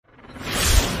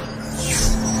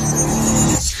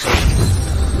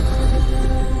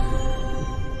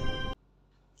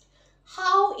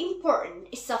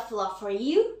for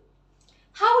you?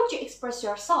 How would you express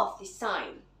yourself this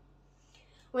time?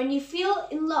 When you feel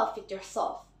in love with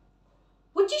yourself,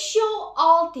 would you show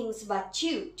all things about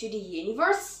you to the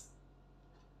universe?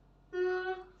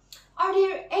 Are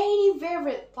there any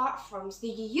favorite platforms that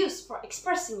you use for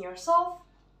expressing yourself?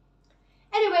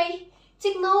 Anyway,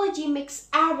 technology makes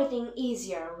everything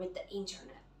easier with the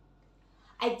internet.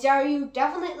 I dare you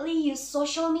definitely use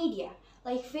social media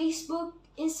like Facebook,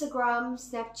 Instagram,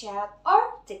 Snapchat, or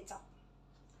TikTok.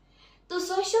 Do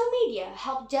social media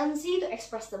help Gen Z to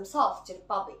express themselves to the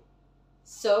public?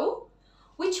 So,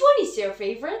 which one is your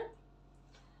favorite?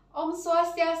 Om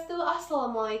Swastiastu,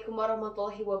 Assalamualaikum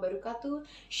warahmatullahi wabarakatuh,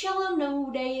 Shalom Namo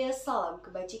Buddhaya, Salam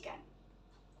Kebajikan.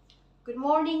 Good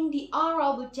morning, the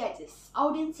honorable judges,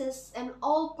 audiences, and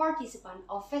all participants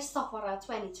of Festafora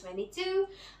 2022.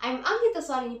 I'm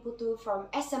Suarini from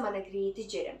SMA Negeri 7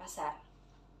 Denpasar.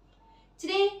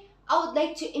 Today, I would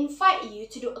like to invite you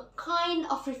to do a kind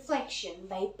of reflection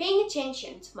by paying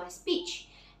attention to my speech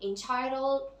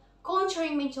entitled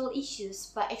Countering Mental Issues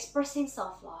by Expressing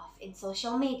Self-Love in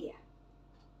Social Media.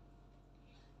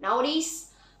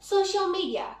 Nowadays, social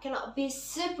media cannot be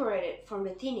separated from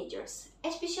the teenagers,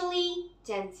 especially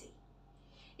Gen Z.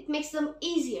 It makes them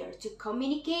easier to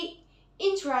communicate,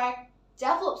 interact,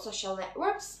 develop social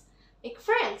networks, make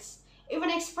friends,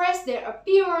 even express their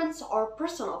appearance or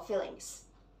personal feelings.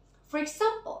 For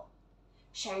example,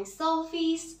 sharing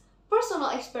selfies, personal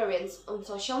experience on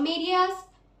social medias,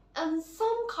 and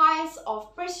some kinds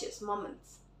of precious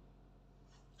moments.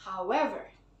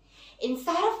 However,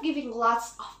 instead of giving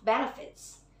lots of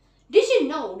benefits, did you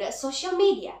know that social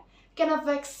media can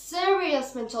affect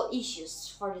serious mental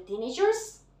issues for the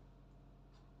teenagers?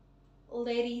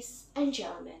 Ladies and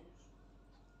gentlemen,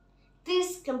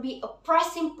 this can be a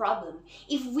pressing problem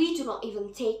if we do not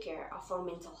even take care of our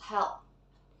mental health.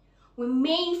 We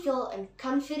may feel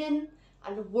unconfident,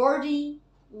 unworthy,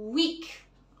 weak,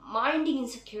 minding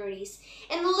insecurities,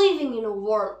 and living in a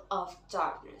world of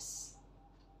darkness.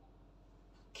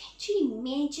 Can't you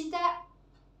imagine that?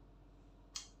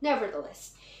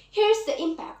 Nevertheless, here's the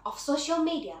impact of social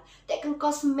media that can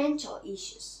cause mental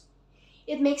issues.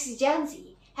 It makes Gen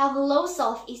Z have low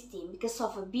self-esteem because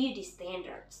of beauty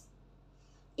standards.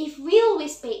 If we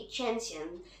always pay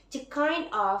attention to kind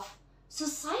of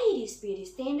society's beauty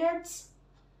standards,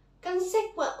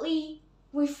 consequently,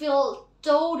 we feel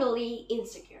totally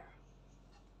insecure.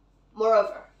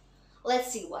 Moreover,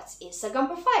 let's see what Instagram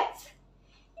provides.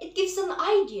 It gives an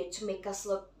idea to make us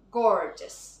look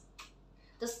gorgeous.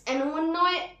 Does anyone know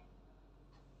it?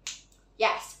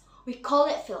 Yes, we call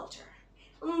it filter,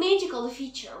 a magical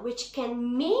feature which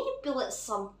can manipulate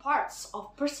some parts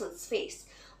of a person's face,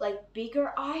 like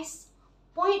bigger eyes,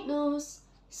 point nose,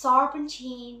 sharpened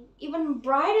chin, even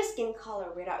brighter skin color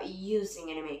without using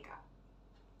any makeup.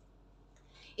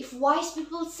 If wise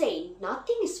people say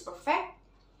nothing is perfect,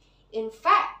 in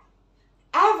fact,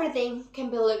 everything can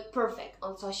be looked perfect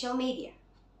on social media.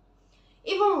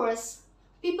 Even worse,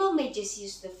 people may just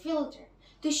use the filter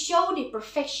to show the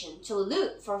perfection to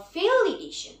look for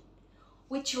validation,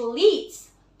 which leads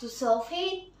to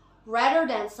self-hate rather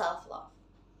than self-love.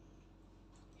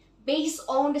 Based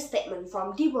on the statement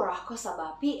from JUARA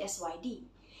PSYD,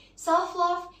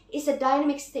 self-love is a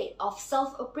dynamic state of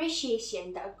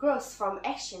self-appreciation that grows from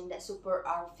action that support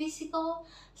our physical,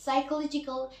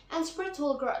 psychological, and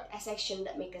spiritual growth as action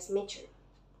that make us mature.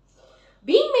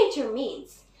 Being mature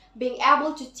means being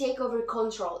able to take over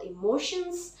control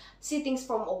emotions, see things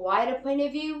from a wider point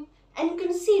of view, and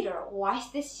consider wise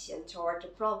decisions toward the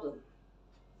problem.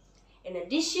 In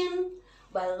addition,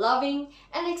 by loving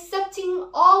and accepting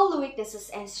all the weaknesses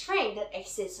and strengths that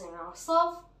exist in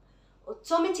ourselves,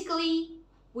 automatically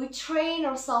we train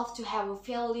ourselves to have a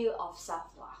value of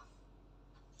self-love.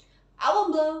 Our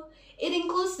blow, it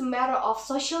includes the matter of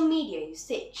social media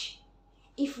usage.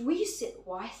 If we use it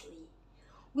wisely,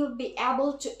 we'll be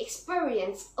able to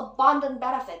experience abundant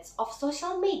benefits of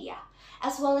social media,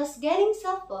 as well as getting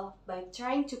self-love by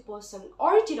trying to post an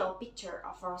original picture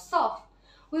of ourselves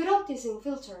without using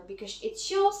filter, because it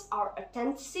shows our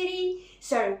authenticity,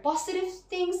 sharing positive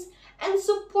things, and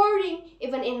supporting,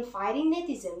 even inviting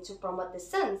netizens to promote the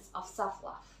sense of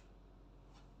self-love.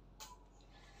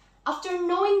 After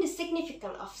knowing the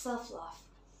significance of self-love,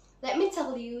 let me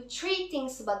tell you 3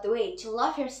 things about the way to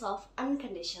love yourself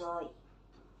unconditionally.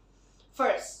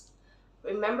 First,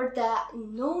 remember that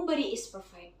nobody is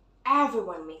perfect.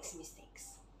 Everyone makes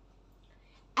mistakes.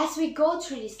 As we go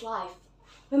through this life,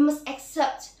 we must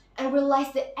accept and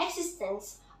realize the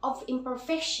existence of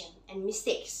imperfection and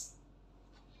mistakes.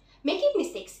 Making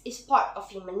mistakes is part of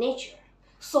human nature,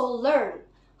 so learn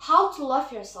how to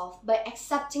love yourself by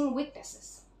accepting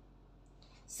weaknesses.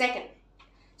 Second,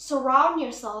 surround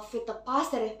yourself with a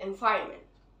positive environment.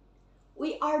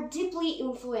 We are deeply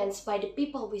influenced by the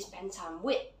people we spend time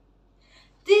with.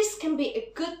 This can be a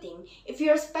good thing if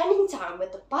you're spending time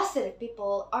with the positive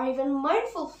people or even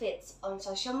mindful feeds on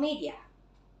social media.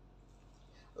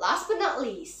 Last but not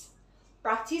least,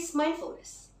 practice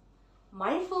mindfulness.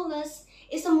 Mindfulness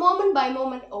is a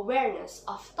moment-by-moment awareness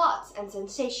of thoughts and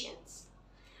sensations.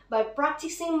 By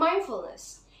practicing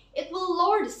mindfulness, it will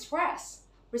lower the stress,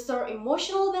 restore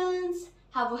emotional balance,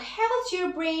 have a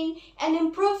healthier brain, and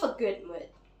improve a good mood.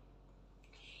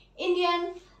 In the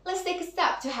end, let's take a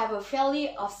step to have a value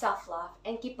of self-love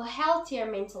and keep a healthier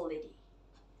mentality.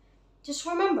 Just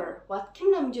remember what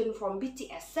Kim Namjoon from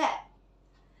BTS said.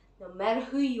 No matter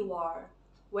who you are,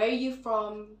 where you're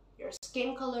from, your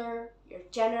skin color, your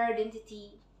gender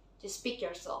identity, just speak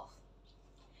yourself.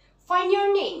 Find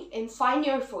your name and find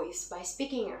your voice by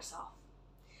speaking yourself.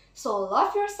 So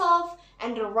love yourself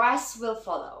and the rest will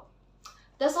follow.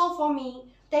 That's all for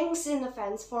me. Thanks in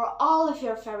advance for all of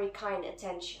your very kind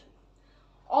attention.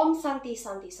 Om Santi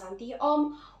Santi Santi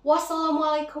Om.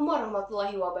 Wassalamualaikum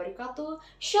warahmatullahi wabarakatuh.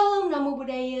 Shalom Namo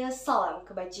Buddhaya. Salam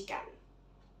kebajikan.